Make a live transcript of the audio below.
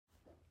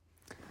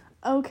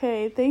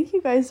Okay, thank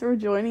you guys for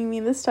joining me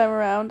this time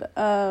around.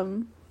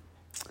 I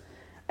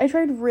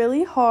tried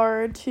really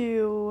hard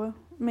to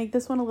make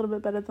this one a little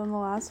bit better than the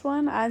last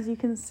one. As you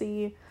can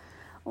see,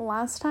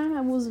 last time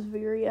I was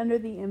very under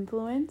the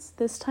influence.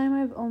 This time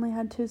I've only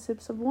had 2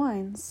 sips of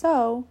wine.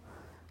 So,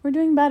 we're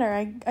doing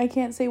better. I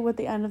can't say what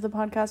the end of the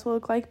podcast will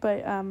look like,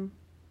 but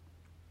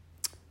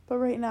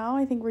right now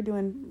I think we're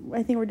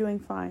doing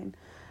fine.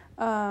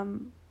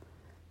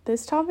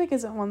 This topic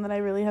isn't one that I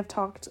really have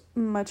talked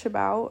much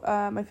about.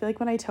 I feel like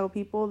when I tell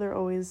people, they're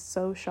always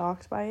so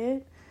shocked by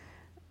it.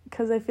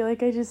 Because I feel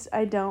like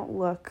I don't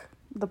look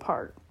the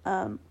part.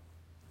 And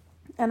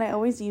I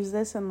always use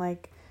this in,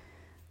 like,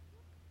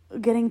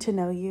 getting to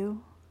know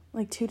you.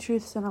 Like, 2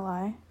 truths and a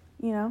lie,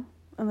 you know?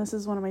 And this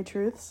is one of my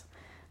truths.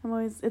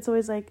 It's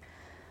always like,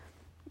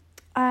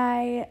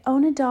 I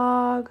own a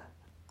dog,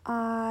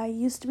 I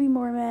used to be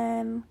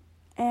Mormon,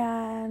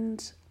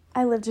 and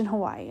I lived in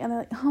Hawaii. And they're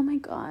like, oh my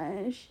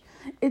gosh,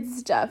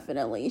 it's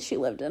definitely she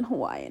lived in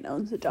Hawaii and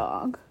owns a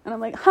dog. And I'm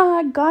like,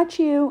 ha, got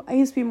you. I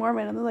used to be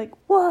Mormon. And they're like,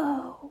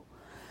 whoa.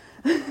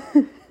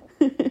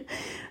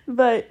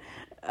 But,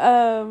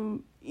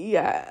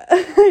 yeah,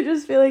 I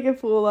just feel like I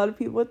fool a lot of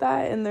people with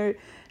that. And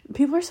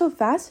people are so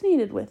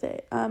fascinated with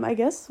it. I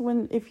guess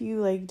if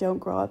you, like, don't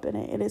grow up in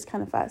it, it is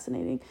kind of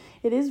fascinating.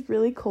 It is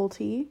really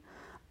culty.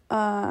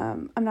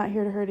 I'm not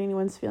here to hurt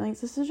anyone's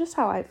feelings. This is just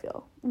how I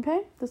feel,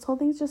 okay? This whole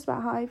thing's just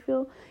about how I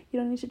feel. You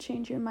don't need to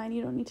change your mind.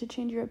 You don't need to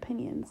change your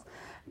opinions.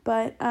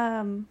 But,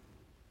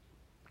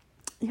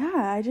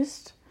 yeah,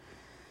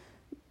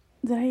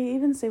 did I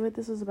even say what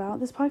this was about?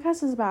 This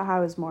podcast is about how I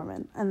was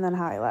Mormon and then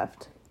how I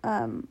left.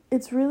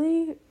 It's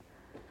really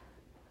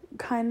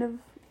kind of,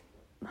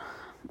 I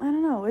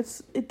don't know.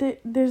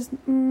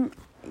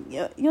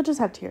 You'll just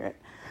have to hear it.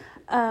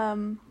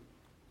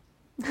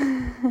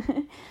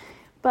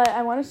 But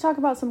I wanted to talk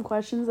about some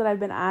questions that I've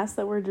been asked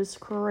that were just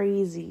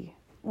crazy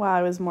while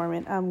I was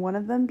Mormon. One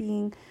of them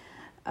being,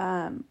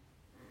 do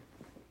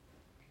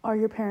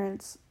your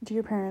parents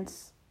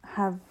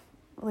are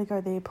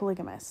they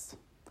polygamous?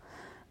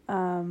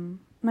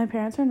 My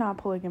parents are not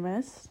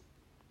polygamous.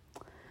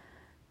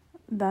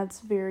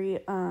 That's very,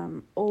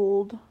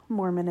 old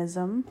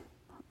Mormonism.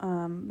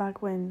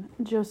 Back when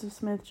Joseph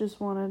Smith just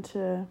wanted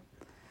to,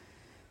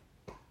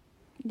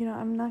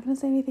 I'm not going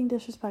to say anything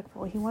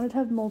disrespectful. He wanted to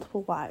have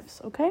multiple wives,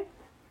 okay?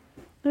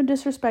 No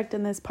disrespect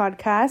in this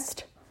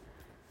podcast.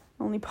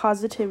 Only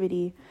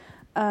positivity.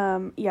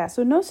 So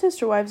no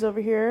sister wives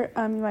over here.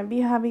 You might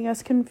be having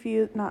us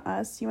confused, not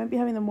us. You might be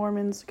having the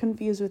Mormons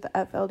confused with the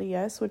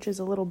FLDS, which is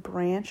a little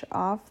branch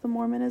off the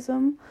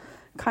Mormonism.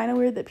 Kind of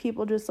weird that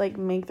people just, like,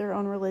 make their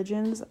own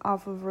religions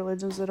off of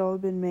religions that all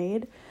have been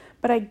made.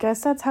 But I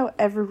guess that's how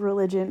every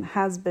religion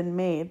has been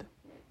made.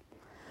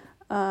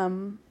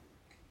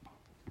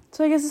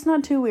 So I guess it's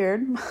not too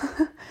weird.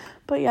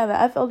 But yeah, the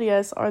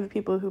FLDS are the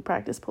people who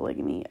practice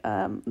polygamy.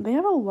 They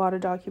have a lot of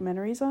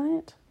documentaries on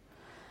it.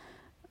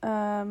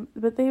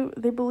 But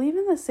they believe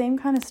in the same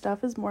kind of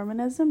stuff as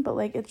Mormonism, but,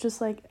 like, it's just,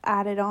 like,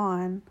 added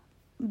on.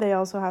 They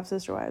also have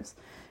sister wives.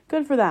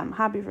 Good for them.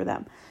 Happy for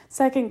them.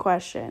 Second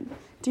question.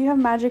 Do you have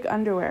magic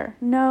underwear?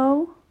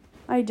 No,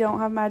 I don't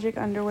have magic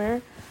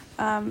underwear.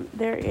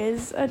 There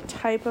is a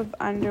type of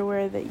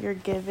underwear that you're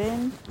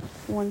given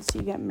once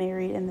you get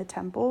married in the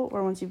temple,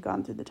 or once you've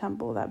gone through the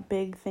temple, that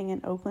big thing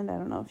in Oakland. I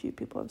don't know if you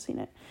people have seen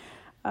it.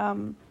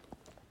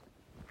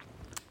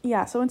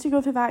 Yeah, so once you go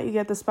through that, you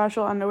get the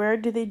special underwear.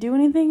 Do they do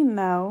anything?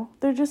 No.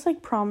 They're just,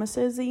 like,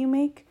 promises that you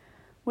make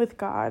with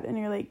God, and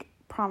you're, like,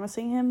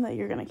 promising him that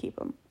you're going to keep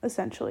them,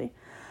 essentially.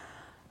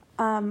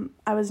 I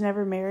was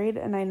never married,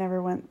 and I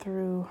never went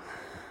through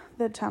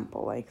the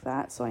temple like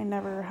that, so I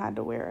never had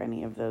to wear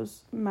any of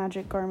those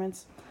magic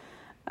garments.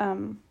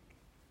 Third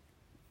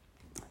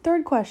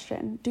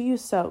question, do you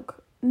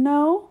soak?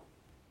 No,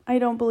 I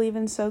don't believe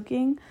in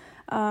soaking.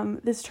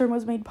 This term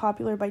was made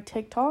popular by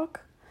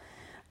TikTok.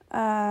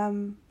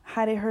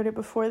 Had I heard it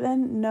before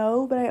then?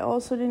 No, but I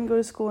also didn't go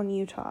to school in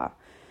Utah.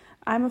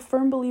 I'm a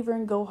firm believer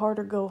in go hard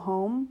or go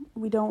home.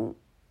 We don't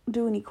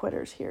do any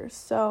quitters here.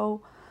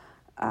 So,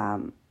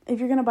 if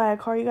you're going to buy a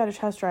car, you got to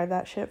test drive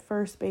that shit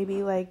first,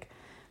 baby. Like,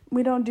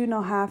 we don't do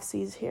no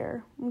halfsies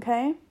here,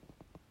 okay?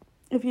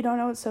 If you don't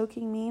know what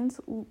soaking means,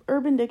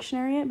 Urban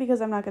Dictionary it, because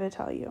I'm not going to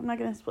tell you. I'm not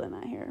going to explain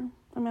that here.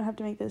 I'm going to have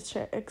to make this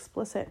shit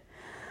explicit.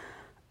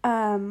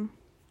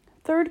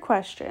 Third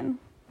question.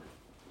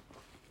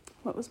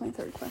 What was my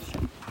third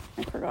question?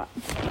 I forgot.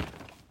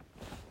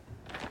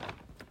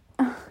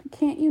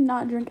 Can't you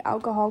not drink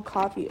alcohol,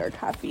 coffee, or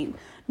caffeine?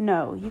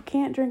 No, you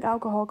can't drink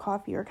alcohol,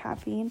 coffee, or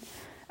caffeine.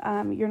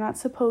 You're not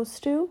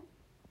supposed to.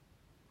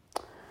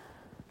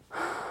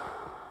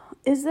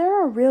 Is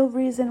there a real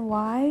reason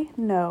why?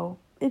 No.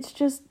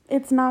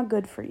 It's not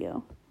good for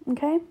you.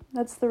 Okay?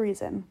 That's the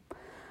reason.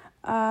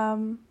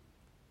 Women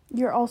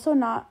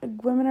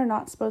are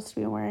not supposed to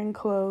be wearing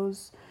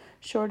clothes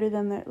shorter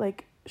than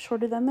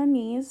their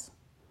knees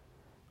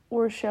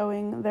or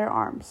showing their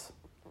arms.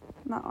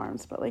 Not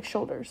arms, but, like,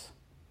 shoulders.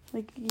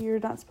 Like, you're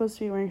not supposed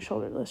to be wearing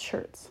shoulderless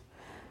shirts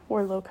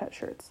or low-cut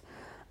shirts.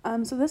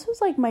 So this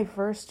was like my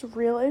first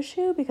real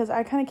issue because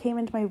I kind of came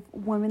into my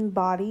woman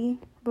body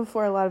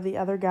before a lot of the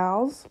other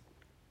gals.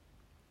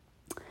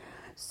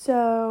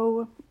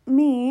 So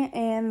me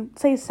and,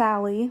 say,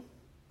 Sally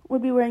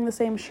would be wearing the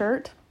same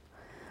shirt,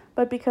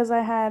 but because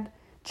I had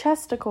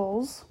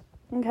chesticles,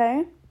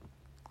 okay,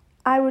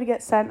 I would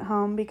get sent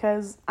home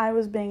because I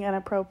was being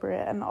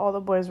inappropriate and all the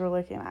boys were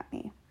looking at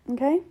me,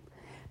 okay,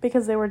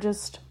 because they were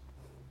just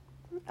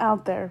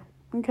out there,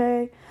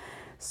 okay.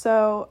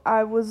 So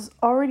I was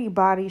already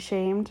body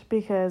shamed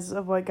because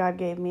of what God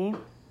gave me.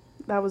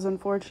 That was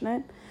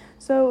unfortunate.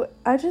 So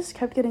I just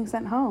kept getting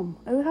sent home.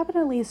 It would happen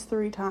at least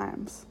 3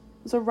 times.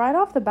 So right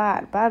off the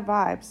bat, bad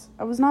vibes.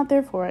 I was not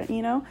there for it,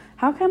 you know?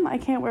 How come I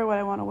can't wear what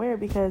I want to wear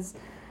because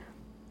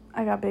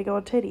I got big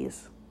old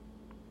titties?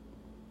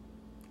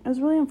 It was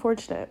really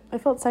unfortunate. I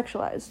felt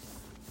sexualized.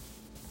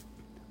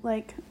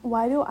 Like,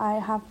 why can't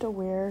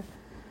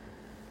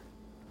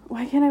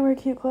I wear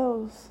cute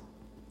clothes?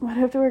 Why do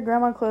I have to wear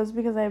grandma clothes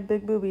because I have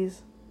big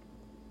boobies?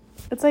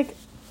 It's like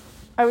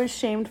I was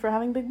shamed for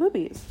having big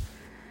boobies.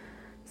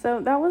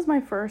 So that was my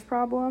first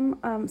problem.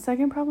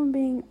 Second problem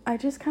being I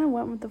just kind of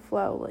went with the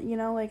flow. You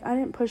know, like I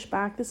didn't push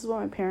back. This is what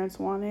my parents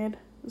wanted.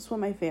 This is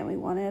what my family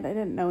wanted. I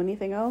didn't know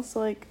anything else.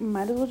 So like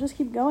might as well just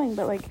keep going.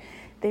 But like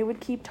they would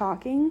keep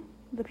talking.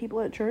 The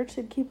people at church,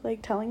 they'd keep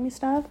like telling me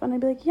stuff. And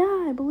I'd be like,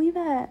 yeah, I believe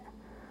it.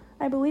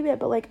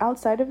 But like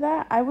outside of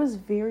that, I was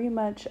very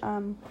much...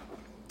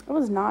 I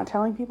was not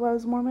telling people I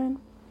was Mormon.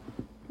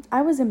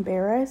 I was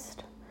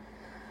embarrassed.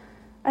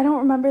 I don't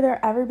remember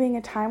there ever being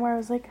a time where I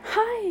was like,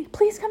 hi,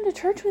 please come to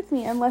church with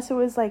me. Unless it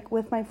was like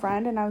with my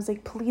friend and I was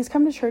like, please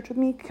come to church with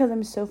me because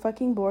I'm so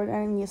fucking bored and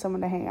I need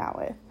someone to hang out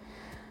with.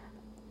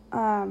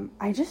 I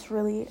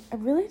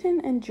really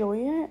didn't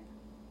enjoy it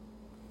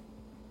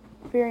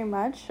very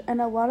much.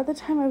 And a lot of the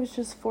time I was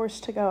just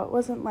forced to go. It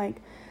wasn't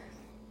like,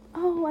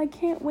 oh, I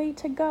can't wait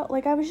to go.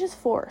 Like I was just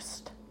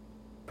forced.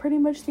 Pretty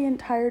much the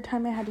entire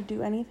time I had to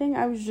do anything,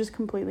 I was just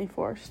completely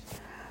forced.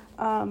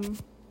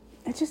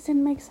 It just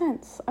didn't make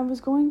sense. I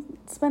was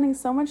spending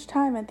so much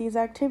time at these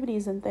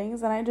activities and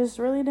things, and I just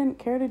really didn't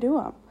care to do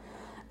them.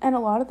 And a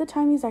lot of the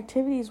time, these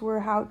activities were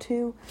how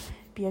to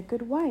be a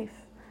good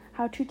wife,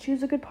 how to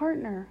choose a good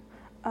partner,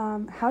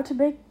 how to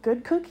bake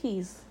good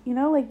cookies. You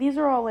know, like these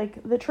are all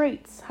like the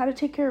traits, how to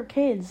take care of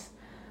kids,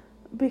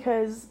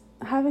 because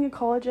having a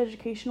college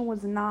education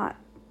was not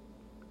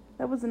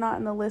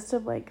in the list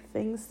of, like,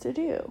 things to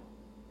do.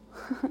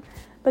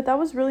 But that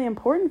was really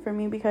important for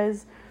me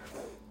because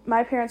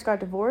my parents got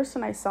divorced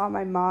and I saw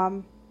my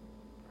mom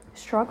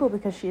struggle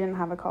because she didn't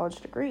have a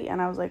college degree.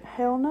 And I was like,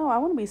 hell no, I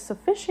want to be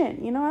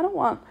sufficient. You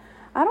know,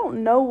 I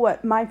don't know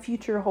what my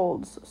future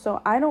holds. So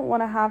I don't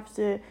want to have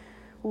to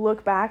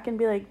look back and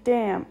be like,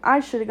 damn, I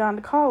should have gone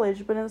to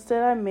college. But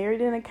instead I married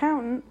an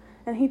accountant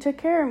and he took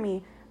care of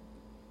me.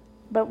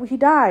 But he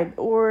died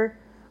or...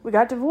 we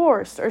got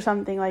divorced or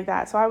something like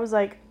that. So I was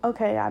like,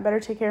 okay, I better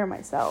take care of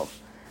myself.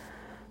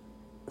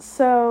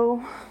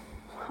 So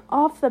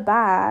off the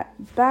bat,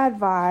 bad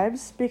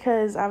vibes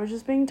because I was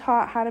just being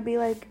taught how to be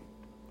like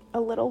a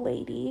little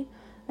lady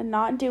and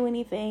not do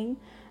anything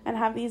and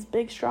have these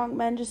big, strong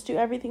men just do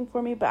everything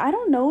for me. But I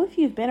don't know if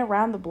you've been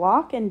around the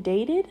block and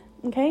dated,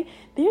 okay?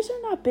 These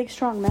are not big,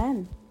 strong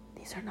men.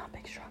 These are not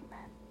big, strong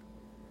men,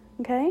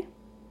 okay?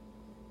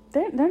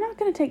 They're not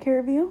going to take care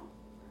of you.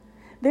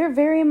 They're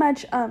very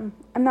much, I'm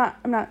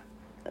not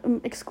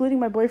excluding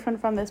my boyfriend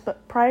from this,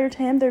 but prior to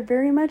him, they're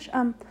very much,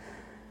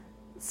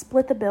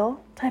 split the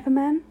bill type of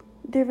men.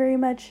 They're very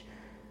much,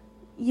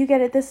 you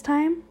get it this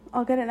time,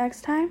 I'll get it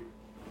next time.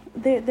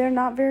 They're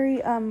not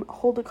very,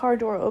 hold the car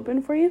door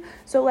open for you.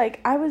 So,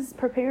 like, I was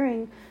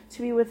preparing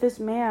to be with this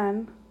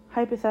man,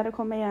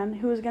 hypothetical man,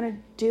 who was going to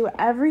do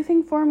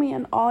everything for me,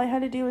 and all I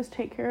had to do was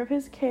take care of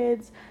his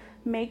kids,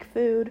 make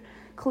food,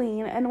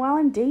 clean. And while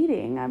I'm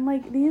dating, I'm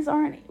like,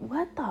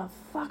 what the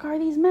fuck are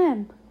these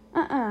men?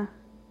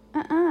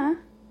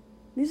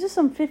 These are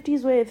some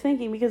 50s way of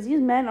thinking because these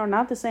men are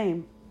not the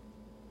same.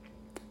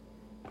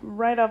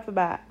 Right off the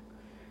bat.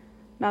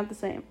 Not the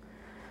same.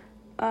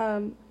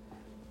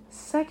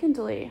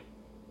 Secondly,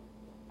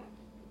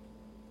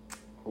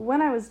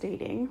 when I was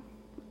dating,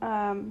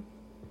 I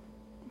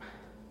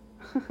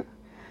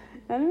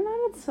don't know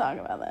how to talk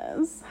about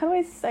this. How do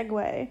I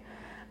segue?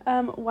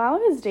 While I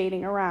was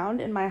dating around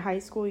in my high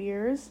school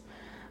years,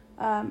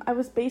 I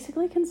was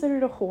basically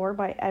considered a whore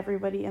by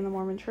everybody in the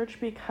Mormon church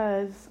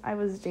because I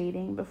was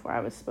dating before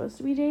I was supposed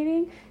to be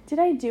dating. Did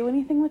I do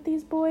anything with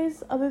these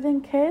boys other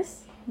than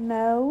kiss?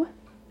 No,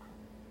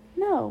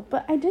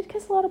 but I did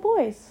kiss a lot of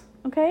boys,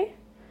 okay?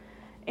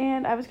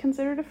 And I was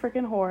considered a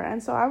freaking whore,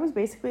 and so I was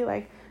basically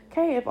like,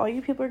 okay, if all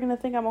you people are gonna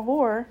think I'm a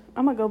whore,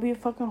 I'm gonna go be a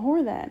fucking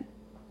whore then.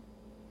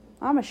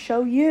 I'm gonna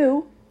show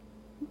you.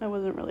 I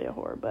wasn't really a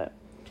whore, but...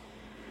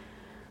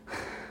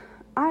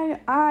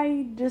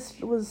 I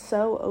just was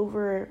so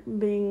over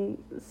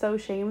being so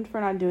shamed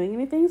for not doing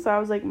anything, so I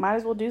was like, might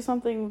as well do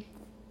something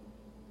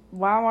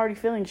while I'm already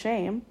feeling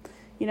shame,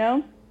 you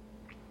know?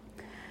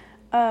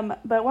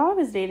 But while I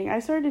was dating, I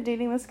started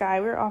dating this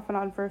guy. We were off and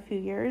on for a few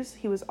years.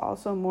 He was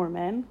also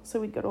Mormon, so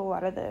we'd go to a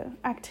lot of the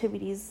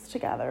activities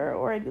together,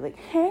 or I'd be like,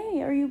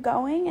 hey, are you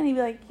going? And he'd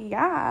be like,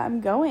 yeah, I'm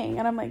going.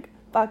 And I'm like,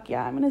 fuck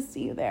yeah, I'm gonna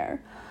see you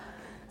there.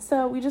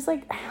 So we just,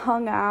 like,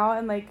 hung out,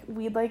 and, like,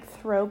 we'd, like,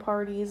 throw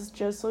parties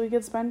just so we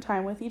could spend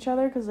time with each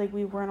other, because, like,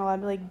 we weren't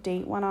allowed to, like,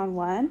 date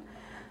one-on-one.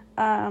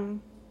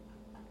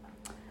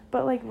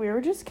 But, like, we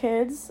were just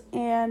kids,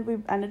 and we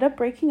ended up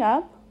breaking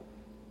up.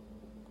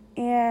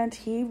 And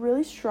he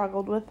really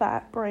struggled with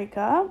that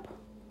breakup.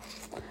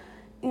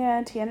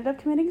 And he ended up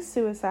committing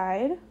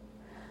suicide.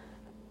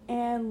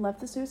 And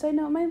left the suicide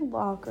note in my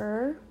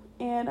locker.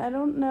 And I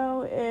don't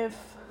know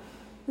if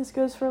this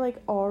goes for,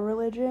 like, all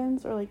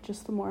religions, or, like,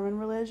 just the Mormon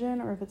religion,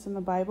 or if it's in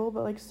the Bible.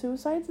 But, like,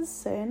 suicide's a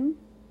sin.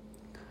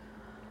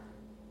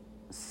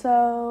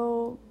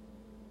 So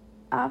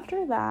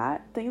after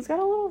that, things got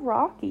a little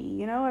rocky,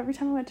 you know? Every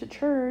time I went to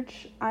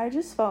church, I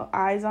just felt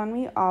eyes on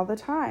me all the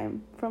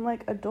time from,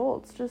 like,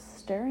 adults just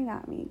staring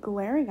at me,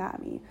 glaring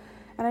at me.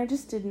 And I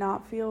just did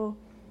not feel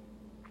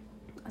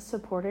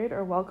supported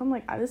or welcome.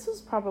 Like, this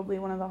was probably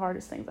one of the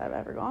hardest things I've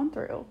ever gone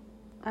through.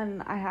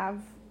 And I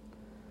have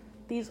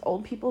these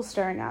old people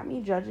staring at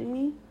me, judging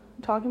me,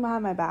 talking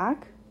behind my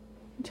back,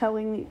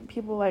 telling me,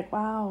 people like,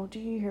 wow, do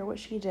you hear what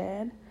she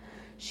did?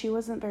 She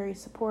wasn't very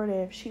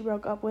supportive. She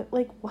broke up with,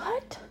 like,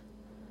 what?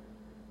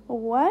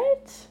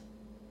 What?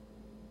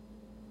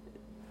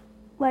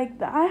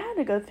 Like, I had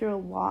to go through a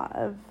lot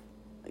of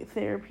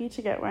therapy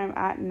to get where I'm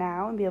at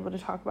now and be able to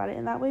talk about it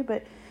in that way.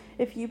 But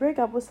if you break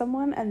up with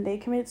someone and they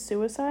commit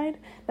suicide,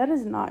 that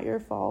is not your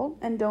fault.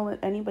 And don't let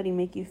anybody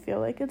make you feel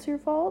like it's your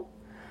fault.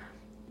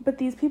 But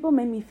these people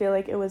made me feel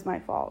like it was my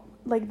fault.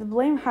 Like, the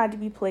blame had to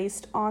be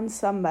placed on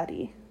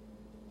somebody.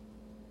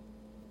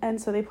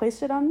 And so they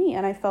placed it on me,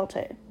 and I felt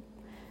it.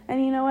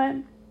 And you know what?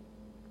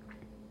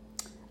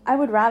 I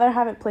would rather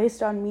have it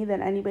placed on me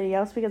than anybody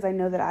else, because I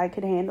know that I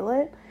could handle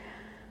it.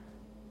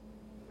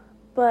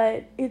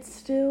 But it's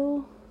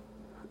still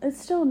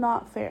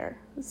not fair.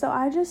 So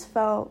I just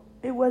felt,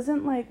 it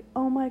wasn't like,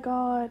 oh my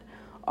God,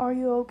 are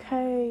you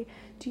okay?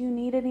 Do you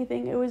need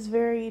anything? It was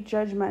very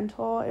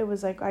judgmental. It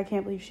was like, I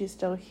can't believe she's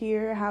still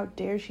here. How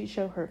dare she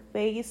show her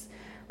face?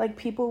 Like,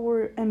 people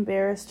were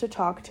embarrassed to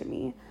talk to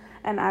me.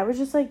 And I was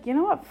just like, you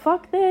know what?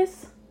 Fuck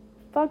this.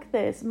 Fuck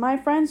this. My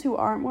friends who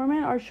aren't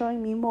Mormon are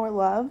showing me more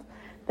love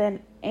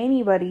than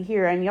anybody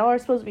here. And y'all are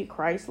supposed to be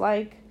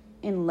Christ-like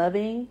and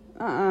loving.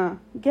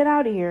 Get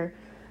out of here.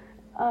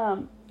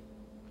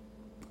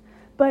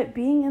 But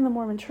being in the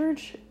Mormon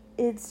church,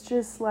 it's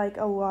just like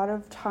a lot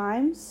of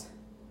times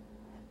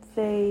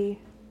they,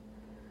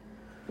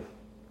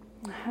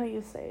 how do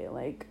you say,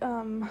 like,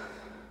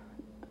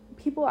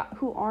 people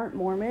who aren't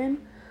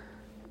Mormon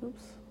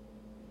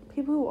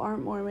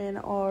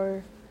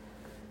are,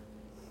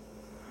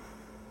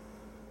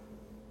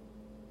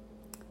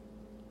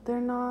 they're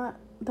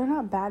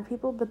not bad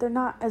people, but they're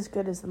not as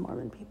good as the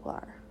Mormon people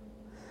are.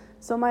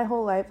 So my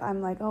whole life,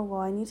 I'm like, oh,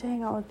 well, I need to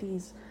hang out with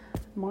these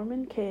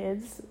Mormon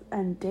kids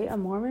and date a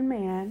Mormon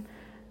man.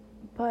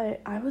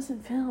 But I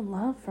wasn't feeling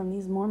love from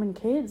these Mormon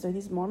kids or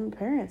these Mormon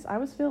parents. I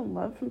was feeling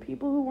love from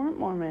people who weren't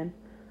Mormon.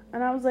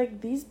 And I was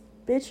like, these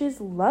bitches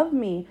love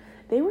me.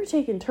 They were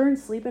taking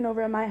turns sleeping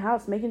over at my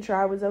house, making sure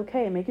I was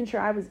okay, making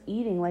sure I was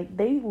eating. Like,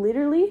 they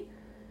literally,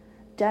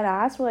 dead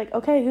ass, were like,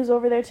 okay, who's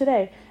over there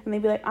today? And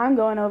they'd be like, I'm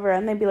going over.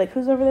 And they'd be like,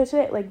 who's over there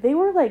today? Like, they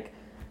were like,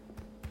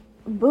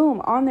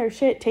 boom, on their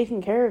shit,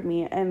 taking care of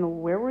me.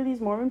 And where were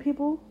these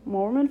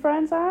Mormon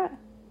friends at?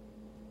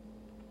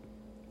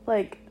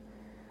 Like,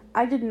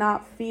 I did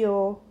not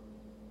feel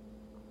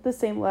the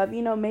same love.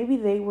 You know, maybe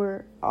they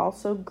were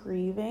also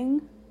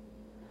grieving,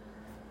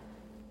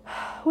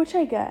 which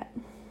I get.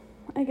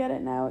 I get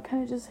it now. It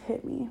kind of just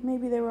hit me.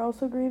 Maybe they were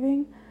also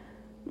grieving.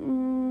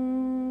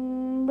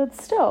 But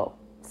still,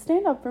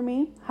 stand up for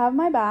me. Have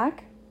my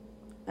back.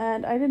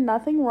 And I did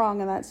nothing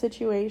wrong in that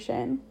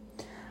situation.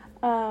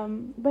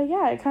 But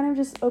yeah, it kind of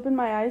just opened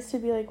my eyes to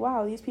be like,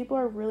 wow, these people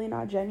are really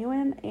not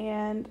genuine,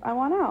 and I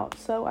want out.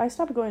 So I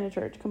stopped going to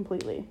church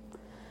completely.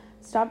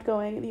 Stopped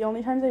going. The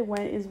only times I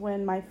went is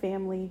when my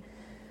family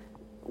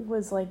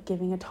was like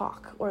giving a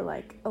talk or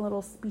like a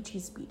little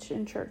speech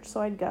in church.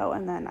 So I'd go,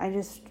 and then I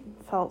just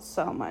felt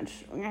so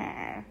much.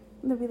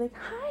 They'd be like,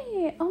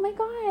 hi, oh my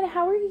God,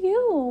 how are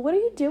you? What are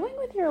you doing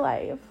with your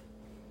life?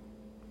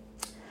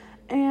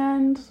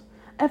 And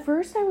at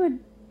first I would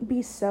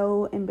be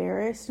so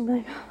embarrassed and be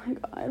like, oh my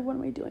God, what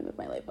am I doing with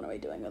my life? And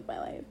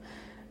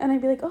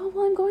I'd be like, oh,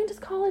 well, I'm going to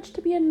college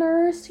to be a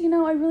nurse. You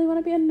know, I really want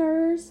to be a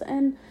nurse.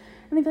 And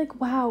they'd be like,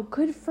 wow,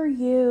 good for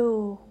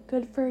you.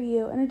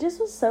 And it just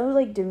was so,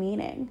 like,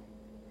 demeaning.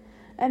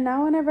 And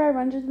now whenever I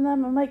run into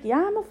them, I'm like,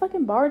 yeah, I'm a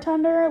fucking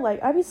bartender.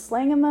 Like, I be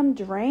slanging them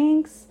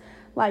drinks.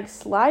 Like,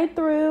 slide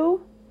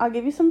through. I'll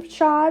give you some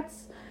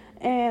shots.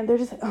 And they're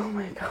just like, oh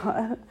my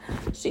God,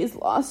 she's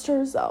lost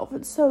herself.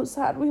 It's so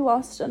sad. We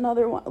lost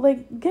another one.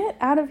 Like, get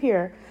out of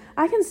here.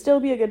 I can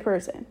still be a good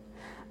person.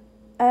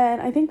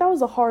 And I think that was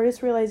the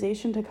hardest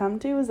realization to come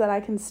to, is that I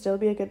can still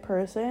be a good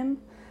person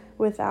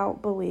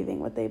without believing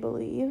what they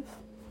believe.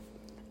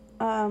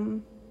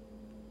 And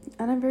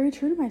I'm very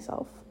true to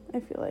myself, I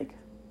feel like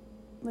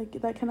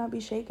that cannot be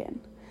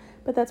shaken.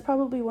 But that's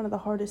probably one of the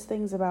hardest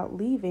things about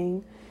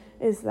leaving,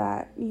 is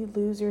that you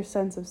lose your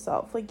sense of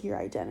self, like your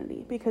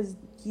identity, because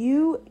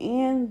you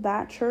and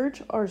that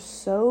church are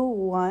so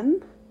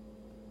one.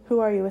 Who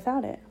are you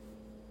without it?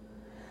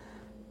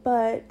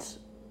 But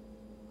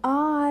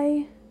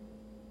I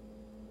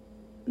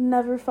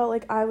never felt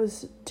like I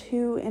was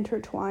too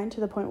intertwined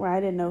to the point where I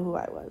didn't know who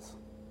I was.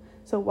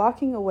 So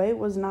walking away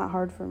was not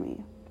hard for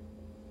me.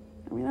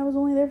 I mean, I was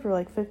only there for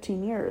like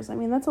 15 years. I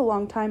mean, that's a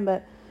long time,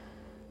 but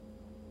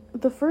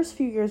the first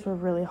few years were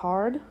really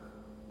hard.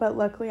 But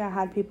luckily I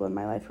had people in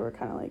my life who were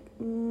kind of like,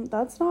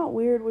 that's not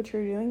weird what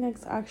you're doing.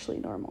 That's actually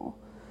normal.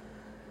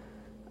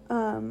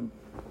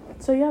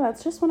 So yeah,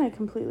 that's just when I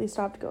completely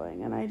stopped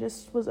going, and I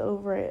just was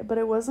over it. But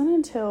it wasn't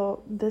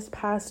until this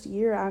past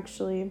year,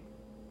 actually,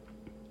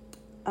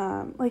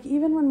 like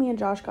even when me and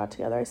Josh got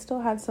together, I still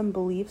had some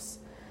beliefs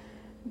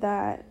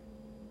that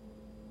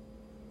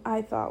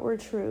I thought were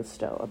true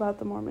still about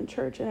the Mormon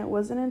church. And it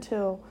wasn't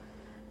until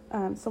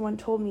someone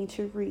told me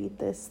to read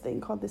this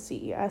thing called the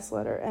CES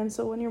letter. And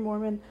so when you're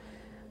Mormon,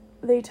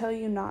 they tell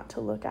you not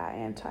to look at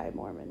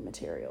anti-Mormon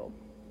material,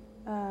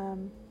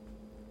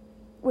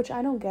 which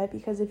I don't get,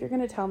 because if you're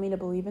going to tell me to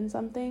believe in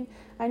something,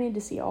 I need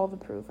to see all the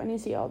proof. I need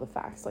to see all the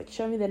facts. Like,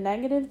 show me the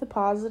negative, the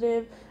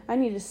positive. I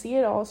need to see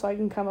it all so I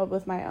can come up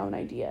with my own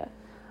idea.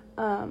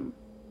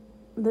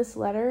 This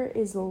letter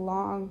is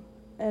long,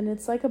 and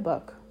it's like a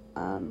book.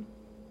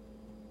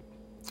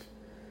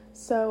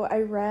 So I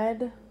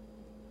read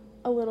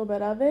a little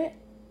bit of it,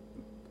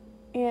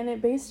 and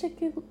it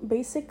basically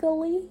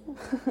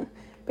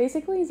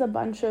is a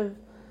bunch of,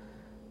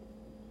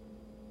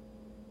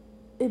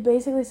 it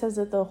basically says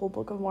that the whole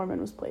Book of Mormon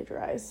was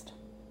plagiarized.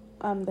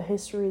 The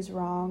history is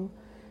wrong.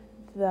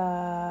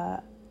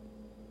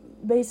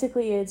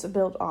 Basically it's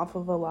built off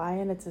of a lie,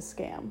 and it's a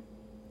scam.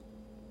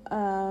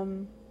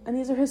 And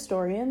these are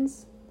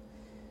historians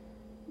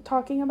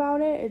talking about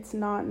it. It's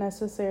not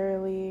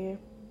necessarily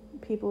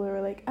people who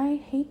are like, I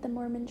hate the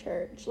Mormon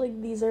church.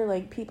 Like, these are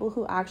like people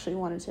who actually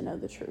wanted to know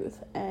the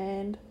truth.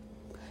 And,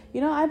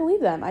 I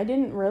believe them. I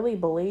didn't really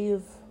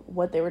believe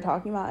what they were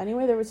talking about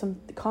anyway. There were some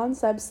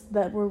concepts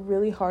that were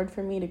really hard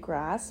for me to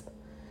grasp.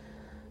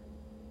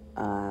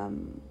 But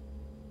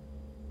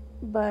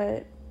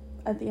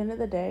at the end of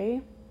the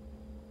day,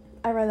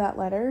 I read that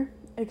letter.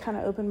 It kind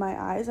of opened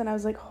my eyes, and I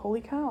was like,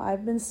 holy cow,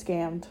 I've been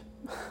scammed.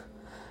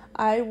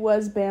 I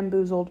was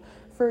bamboozled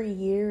for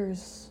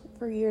years,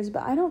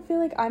 but I don't feel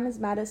like I'm as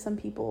mad as some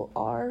people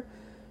are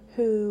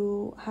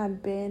who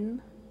had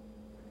been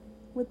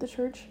with the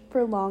church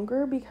for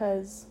longer,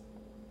 because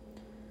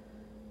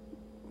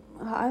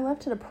I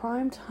left at a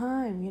prime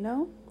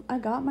time, I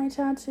got my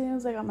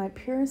tattoos, I got my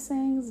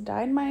piercings,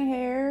 dyed my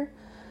hair,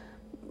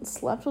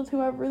 slept with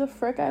whoever the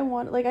frick I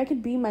wanted. Like, I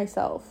could be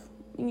myself.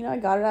 I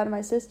got it out of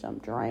my system.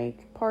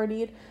 Drank,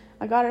 partied,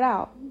 I got it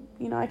out.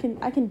 I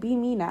can be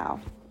me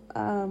now.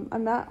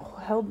 I'm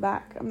not held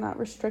back. I'm not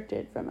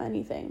restricted from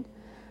anything.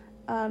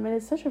 And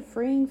it's such a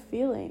freeing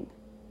feeling.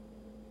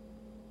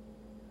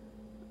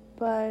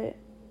 But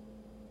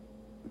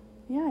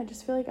yeah, I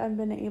just feel like I've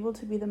been able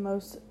to be the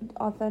most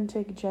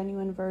authentic,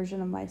 genuine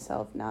version of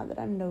myself now that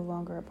I'm no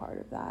longer a part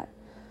of that.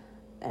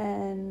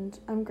 And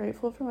I'm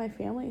grateful for my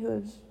family who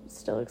have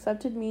still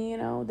accepted me.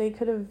 They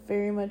could have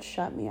very much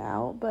shut me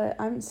out, but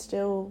I'm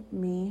still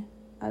me.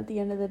 At the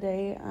end of the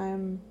day,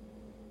 I'm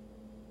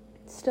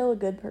still a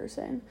good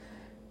person.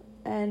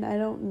 And I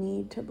don't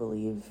need to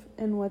believe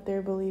in what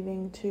they're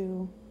believing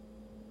to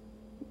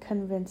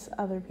convince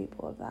other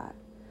people of that.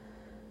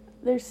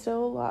 There's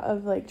still a lot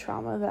of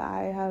trauma that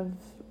I have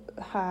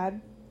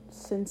had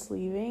since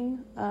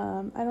leaving.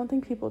 I don't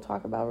think people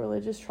talk about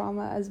religious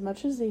trauma as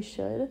much as they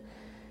should.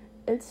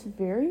 It's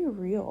very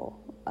real.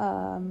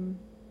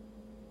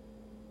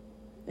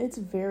 It's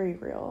very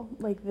real.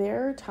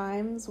 There are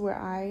times where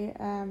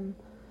I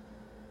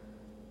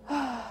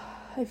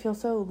feel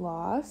so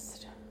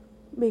lost,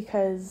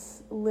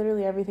 because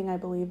literally everything I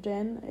believed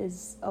in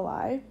is a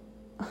lie.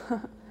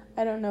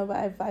 I don't know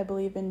if I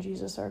believe in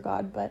Jesus or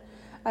God, but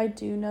I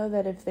do know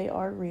that if they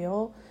are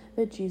real,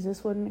 that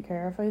Jesus wouldn't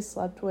care if I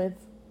slept with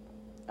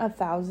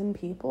 1,000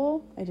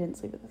 people. I didn't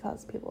sleep with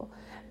 1,000 people,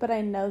 but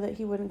I know that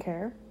he wouldn't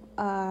care.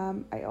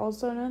 I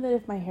also know that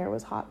if my hair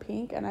was hot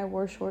pink and I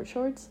wore short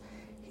shorts,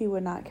 he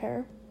would not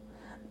care.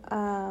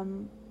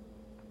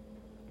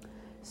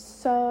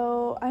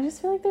 So I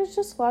just feel like there's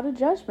just a lot of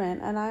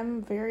judgment, and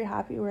I'm very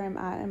happy where I'm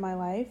at in my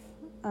life.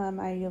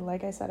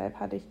 Like I said, I've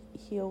had to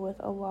heal with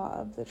a lot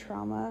of the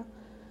trauma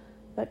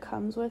that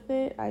comes with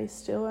it. I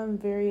still am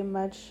very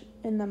much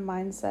in the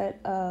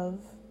mindset of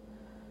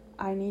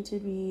I need to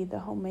be the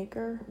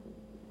homemaker.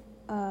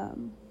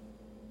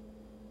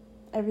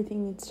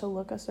 Everything needs to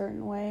look a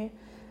certain way.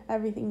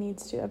 Everything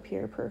needs to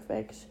appear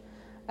perfect.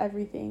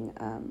 Everything,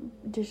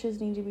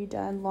 dishes need to be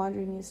done.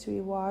 Laundry needs to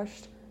be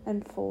washed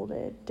and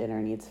folded.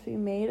 Dinner needs to be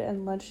made,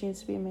 and lunch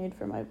needs to be made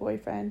for my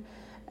boyfriend.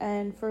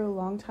 And for a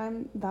long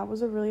time, that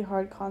was a really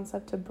hard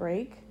concept to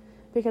break,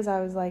 because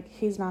I was like,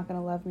 he's not going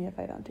to love me if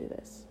I don't do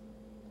this.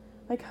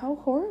 Like, how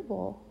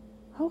horrible.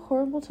 How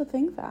horrible to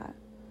think that.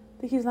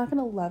 That he's not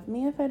going to love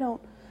me if I don't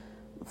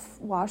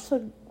wash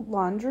the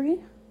laundry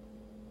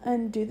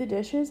and do the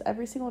dishes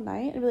every single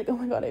night. And be like, oh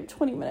my God, I have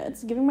 20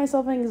 minutes. Giving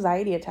myself an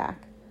anxiety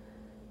attack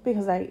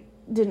because I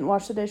didn't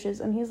wash the dishes.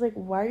 And he's like,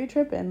 why are you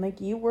tripping? Like,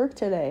 you work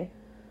today.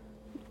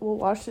 We'll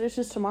wash the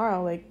dishes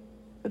tomorrow. Like,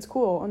 it's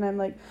cool. And I'm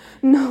like,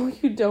 no,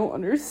 you don't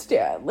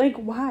understand. Like,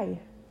 why?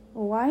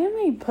 Why am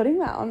I putting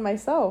that on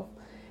myself?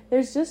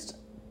 That's just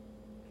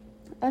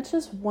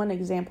one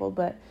example,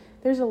 but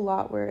there's a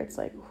lot where it's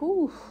like,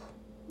 whew,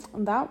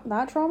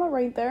 that trauma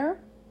right there,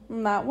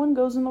 that one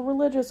goes in the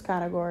religious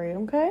category,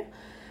 okay?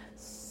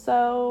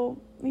 So,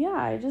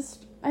 yeah,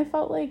 I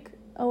felt like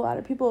a lot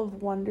of people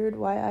have wondered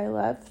why I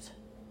left,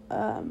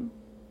 and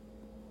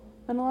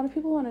a lot of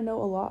people want to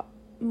know a lot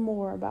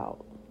more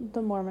about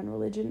the Mormon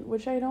religion,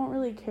 which I don't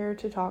really care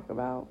to talk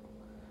about,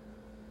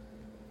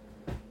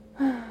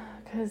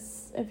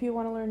 because if you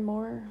want to learn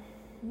more,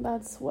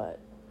 that's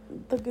what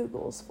the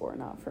Google's for,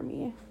 not for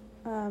me.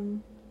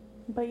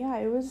 But yeah,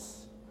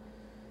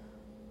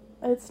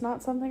 it's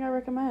not something I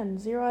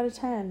recommend. 0 out of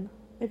 10.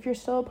 If you're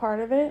still a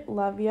part of it,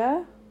 love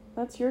ya.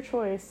 That's your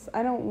choice.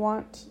 I don't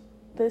want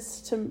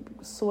this to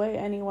sway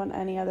anyone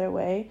any other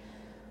way.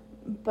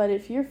 But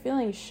if you're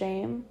feeling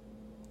shame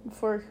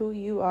for who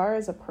you are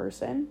as a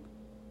person,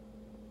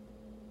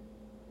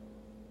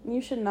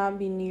 you should not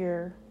be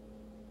near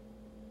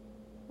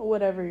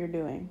whatever you're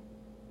doing.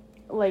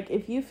 Like,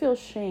 if you feel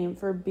shame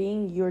for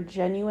being your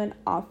genuine,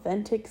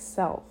 authentic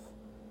self,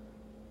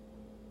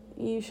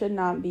 you should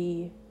not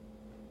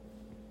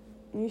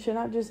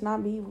just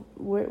not be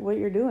what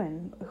you're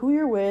doing. Who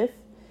you're with,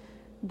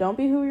 don't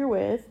be who you're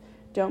with.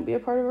 Don't be a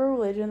part of a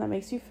religion that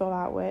makes you feel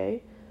that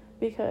way.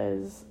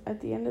 Because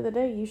at the end of the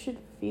day, you should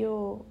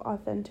feel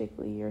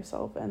authentically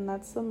yourself. And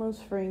that's the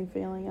most freeing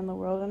feeling in the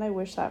world. And I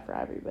wish that for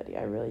everybody.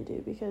 I really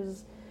do.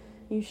 Because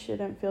you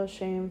shouldn't feel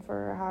shame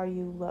for how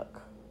you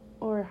look,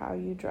 or how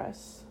you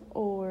dress,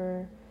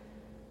 or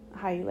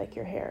how you like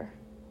your hair.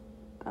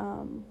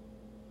 And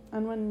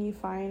when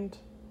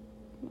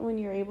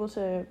you're able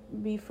to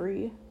be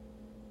free,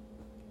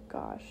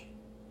 gosh,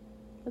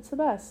 it's the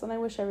best. And I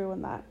wish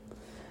everyone that.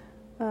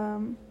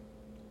 So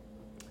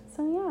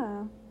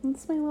yeah,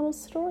 that's my little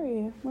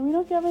story. Let me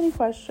know if you have any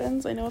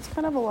questions. I know it's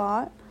kind of a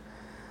lot,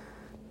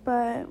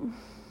 but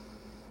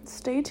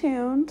stay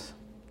tuned.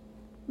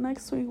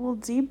 Next week we'll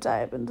deep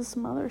dive into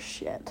some other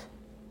shit.